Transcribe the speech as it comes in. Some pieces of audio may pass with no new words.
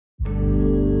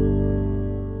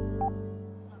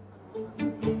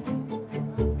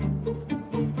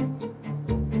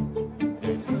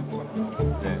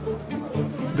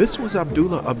This was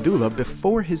Abdullah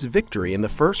before his victory in the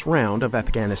first round of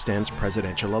Afghanistan's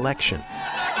presidential election.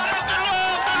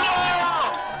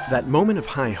 That moment of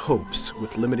high hopes,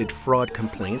 with limited fraud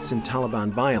complaints and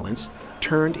Taliban violence,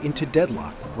 turned into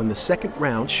deadlock when the second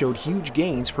round showed huge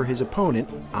gains for his opponent,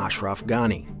 Ashraf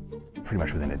Ghani. Pretty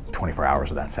much within 24 hours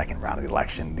of that second round of the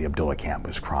election, the Abdullah camp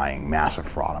was crying massive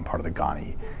fraud on part of the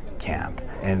Ghani camp,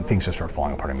 and things just started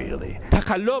falling apart immediately.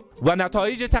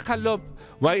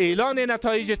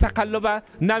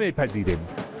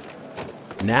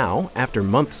 Now, after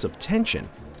months of tension,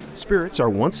 spirits are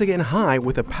once again high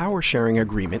with a power-sharing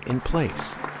agreement in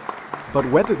place. But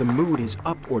whether the mood is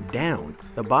up or down,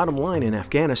 the bottom line in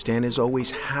Afghanistan is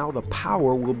always how the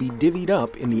power will be divvied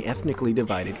up in the ethnically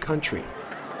divided country.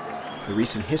 The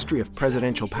recent history of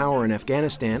presidential power in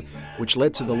Afghanistan, which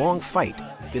led to the long fight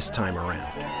this time around.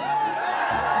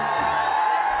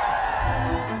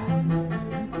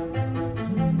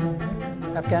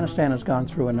 Afghanistan has gone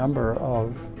through a number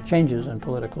of changes in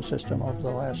political system over the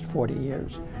last 40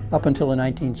 years. Up until the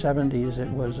 1970s, it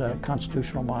was a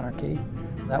constitutional monarchy.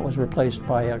 That was replaced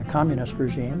by a communist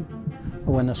regime.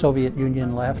 When the Soviet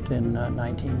Union left in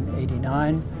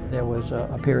 1989, there was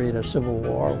a period of civil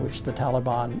war, which the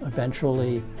Taliban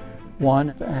eventually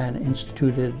won and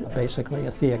instituted basically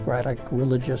a theocratic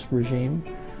religious regime,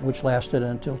 which lasted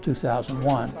until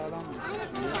 2001.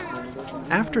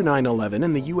 After 9/11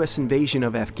 and the U.S. invasion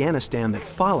of Afghanistan that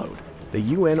followed, the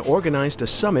UN organized a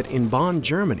summit in Bonn,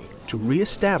 Germany, to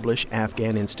re-establish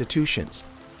Afghan institutions.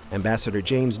 Ambassador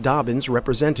James Dobbins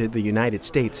represented the United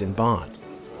States in Bonn.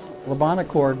 The Bonn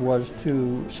Accord was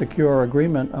to secure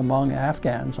agreement among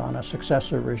Afghans on a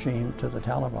successor regime to the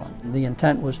Taliban. The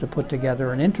intent was to put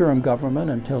together an interim government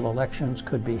until elections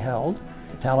could be held.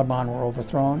 The Taliban were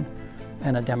overthrown,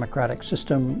 and a democratic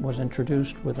system was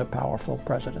introduced with a powerful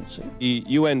presidency. The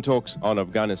UN talks on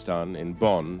Afghanistan in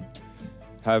Bonn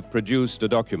have produced a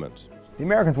document. The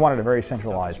Americans wanted a very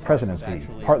centralized presidency,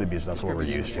 partly because that's what we're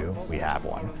used to. We have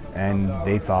one. And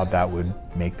they thought that would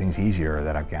make things easier,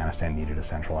 that Afghanistan needed a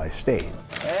centralized state.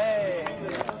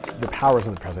 The powers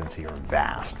of the presidency are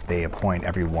vast. They appoint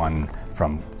everyone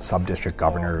from sub-district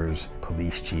governors,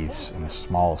 police chiefs in the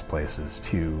smallest places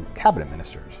to cabinet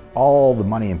ministers. All the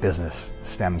money in business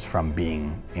stems from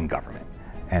being in government.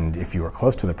 And if you are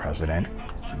close to the president,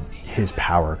 his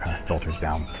power kind of filters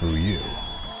down through you.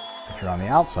 If you're on the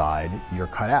outside, you're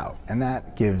cut out. And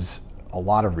that gives a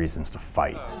lot of reasons to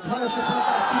fight.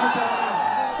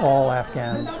 All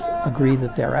Afghans agree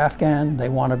that they're Afghan, they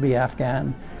want to be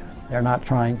Afghan. They're not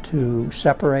trying to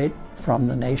separate from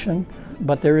the nation,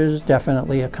 but there is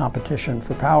definitely a competition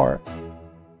for power.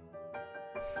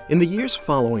 In the years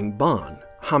following Bonn,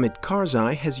 Hamid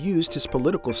Karzai has used his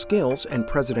political skills and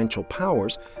presidential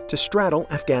powers to straddle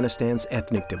Afghanistan's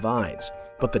ethnic divides,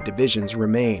 but the divisions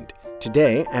remained.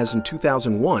 Today, as in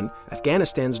 2001,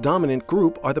 Afghanistan's dominant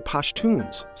group are the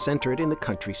Pashtuns, centered in the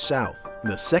country's south.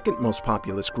 The second most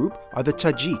populous group are the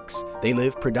Tajiks. They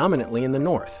live predominantly in the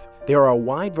north. There are a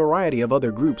wide variety of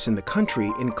other groups in the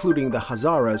country, including the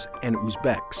Hazaras and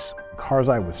Uzbeks.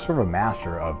 Karzai was sort of a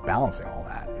master of balancing all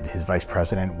that. His vice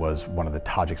president was one of the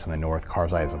Tajiks from the north.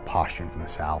 Karzai is a Pashtun from the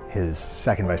south. His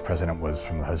second vice president was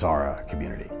from the Hazara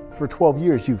community. For 12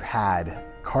 years, you've had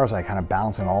Karzai kind of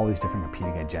balancing all these different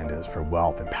competing agendas for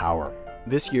wealth and power.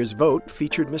 This year's vote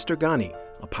featured Mr. Ghani,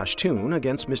 a Pashtun,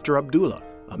 against Mr. Abdullah,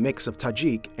 a mix of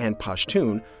Tajik and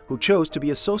Pashtun, who chose to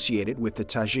be associated with the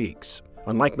Tajiks.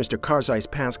 Unlike Mr. Karzai's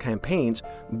past campaigns,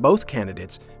 both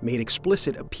candidates made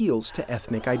explicit appeals to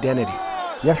ethnic identity.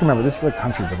 You have to remember, this is a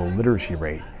country with a literacy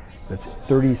rate that's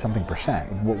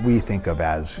 30-something%. What we think of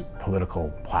as political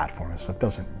platform and stuff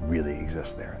doesn't really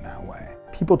exist there in that way.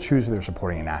 People choose who they're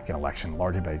supporting in an Afghan election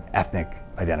largely by ethnic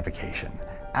identification.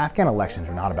 Afghan elections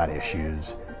are not about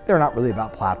issues. They're not really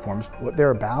about platforms. What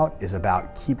they're about is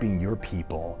about keeping your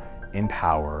people in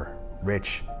power,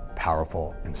 rich,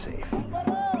 powerful, and safe.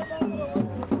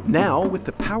 Now, with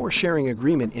the power-sharing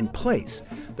agreement in place,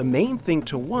 the main thing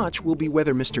to watch will be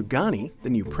whether Mr. Ghani, the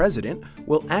new president,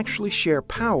 will actually share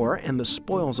power and the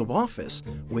spoils of office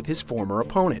with his former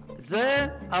opponent.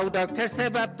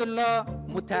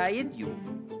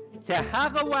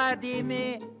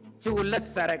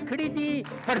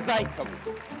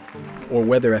 Or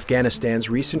whether Afghanistan's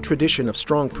recent tradition of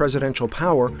strong presidential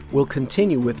power will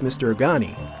continue with Mr.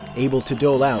 Ghani, able to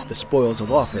dole out the spoils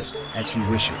of office as he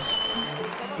wishes.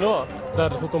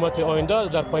 در حکومت آینده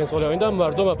در 5 سال آینده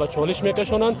مردم را به چالش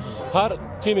میکشونن هر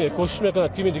تیمی کوشش میکنه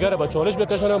تیم دیگر را به چالش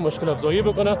بکشونن مشکل افزایی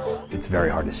بکنه. It's very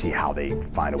hard to see how they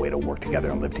find a way to work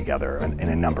together and live together in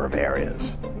a number of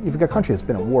areas. You've got a country that's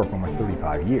been at war for almost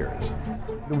 35 years.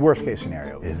 The worst case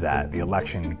scenario is that the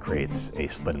election creates a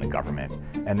split in the government,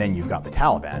 and then you've got the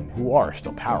Taliban, who are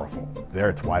still powerful. There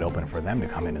it's wide open for them to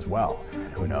come in as well.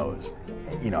 Who knows?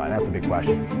 And that's a big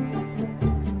question.